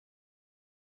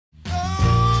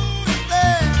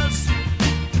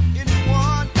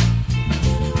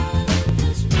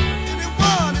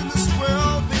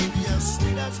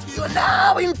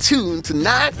tuned to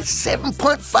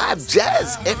 97.5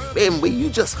 Jazz FM, where you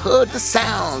just heard the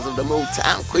sounds of the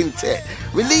Motown Quintet,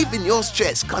 relieving your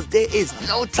stress, cause there is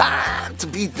no time to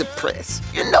be depressed.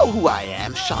 You know who I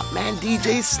am, Sharpman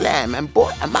DJ Slam, and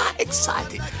boy, am I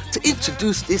excited to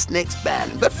introduce this next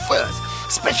band. But first,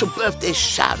 special birthday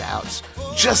shout-outs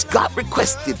just got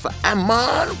requested for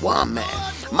Amon Warman,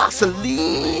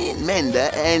 Marceline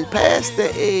Mender, and Pastor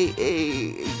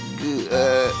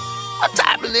what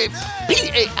type of name?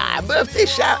 PAI. Birthday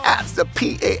shout-outs to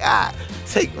PAI.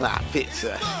 Take my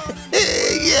picture.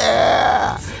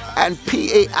 Yeah. And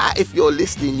PAI, if you're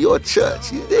listening, your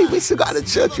church, we still got a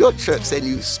church. Your church send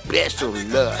you special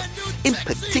love. In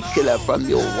particular from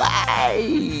your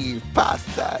wife,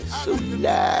 Pastor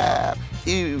Shula.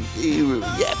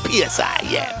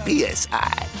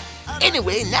 PSI.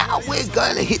 Anyway, now we're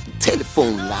gonna hit the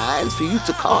telephone lines for you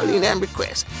to call in and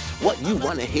request what you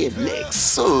want to hear next.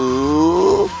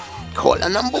 So, caller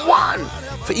number 1.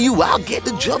 For you, I'll get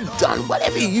the job done.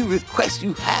 Whatever you request,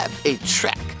 you have a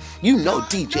track. You know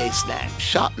DJ Slam,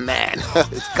 sharp man,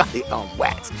 has got it on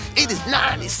wax. It is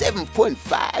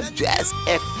 97.5 Jazz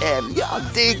FM. Y'all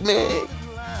dig me?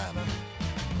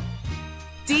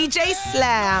 DJ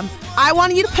Slam, I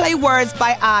want you to play Words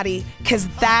by Adi, cause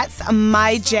that's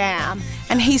my jam.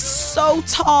 And he's so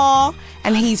tall,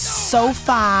 and he's so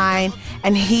fine,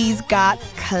 and he's got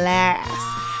class.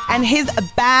 And his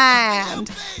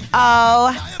band,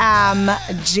 OMG.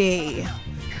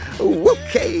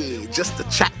 Okay, just the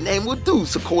chat name will do.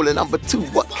 So caller number 2,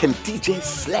 what can DJ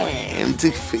Slam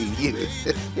do for you?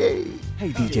 Hey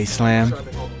DJ Slam,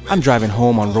 I'm driving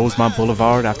home on Rosemont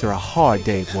Boulevard after a hard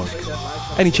day at work.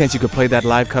 Any chance you could play that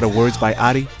live cut of Words by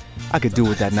Adi? I could do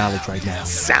with that knowledge right now.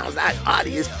 Sounds like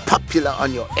Adi is popular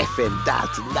on your FM dial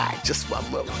tonight. Just one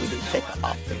moment, we need to take her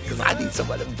off because I need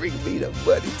someone to bring me the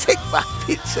money. Take my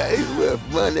picture, it's worth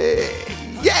money.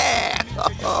 Yeah!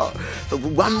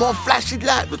 One more flashy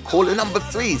light with caller number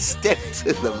 3. Step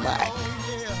to the mic.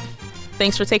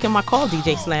 Thanks for taking my call,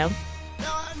 DJ Slam.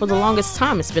 For the longest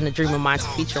time, it's been a dream of mine to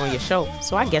feature on your show,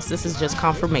 so I guess this is just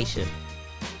confirmation.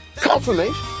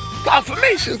 Confirmation?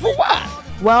 Confirmation for what?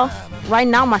 Well, right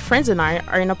now my friends and I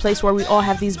are in a place where we all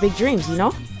have these big dreams, you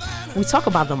know? We talk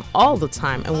about them all the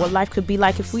time and what life could be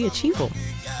like if we achieve them.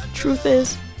 Truth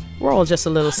is, we're all just a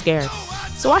little scared.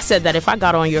 So I said that if I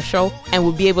got on your show and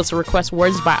would be able to request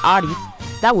Words by Adi,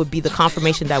 that would be the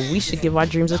confirmation that we should give our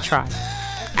dreams a try.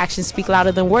 Actions speak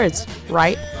louder than words,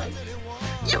 right?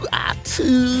 You are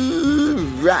too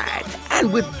right.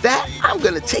 And with that, I'm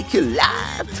gonna take you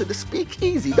live to the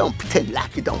speakeasy. Don't pretend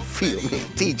like you don't feel me.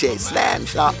 DJ Slam,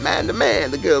 sharp man to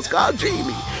man, the girls called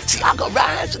Dreamy. See, I got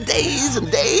rhymes for days and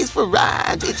days for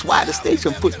rhymes. It's why the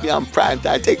station puts me on prime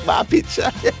time. Take my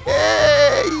picture.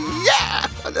 Yeah,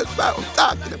 that's what I'm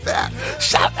talking about.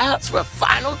 Shout outs for a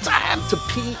final time to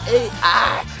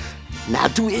PAI. Now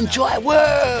do enjoy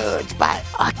Words by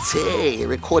Ate,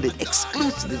 recorded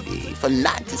exclusively for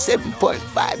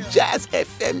 97.5 Jazz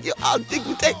FM. You all think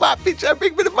we take my picture and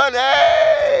bring me the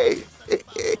money?